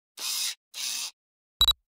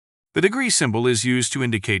The degree symbol is used to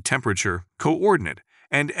indicate temperature, coordinate,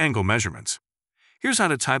 and angle measurements. Here's how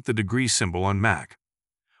to type the degree symbol on Mac.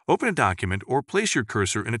 Open a document or place your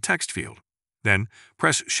cursor in a text field. Then,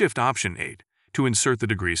 press Shift-Option-8 to insert the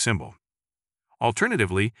degree symbol.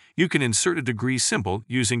 Alternatively, you can insert a degree symbol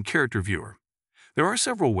using Character Viewer. There are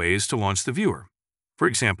several ways to launch the viewer. For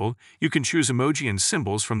example, you can choose emoji and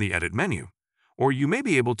symbols from the Edit menu, or you may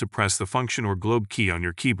be able to press the function or globe key on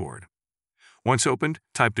your keyboard. Once opened,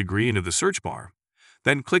 type degree into the search bar,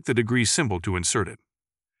 then click the degree symbol to insert it.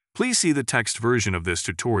 Please see the text version of this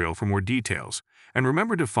tutorial for more details, and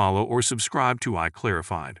remember to follow or subscribe to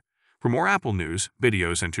iClarified for more Apple news,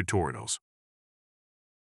 videos, and tutorials.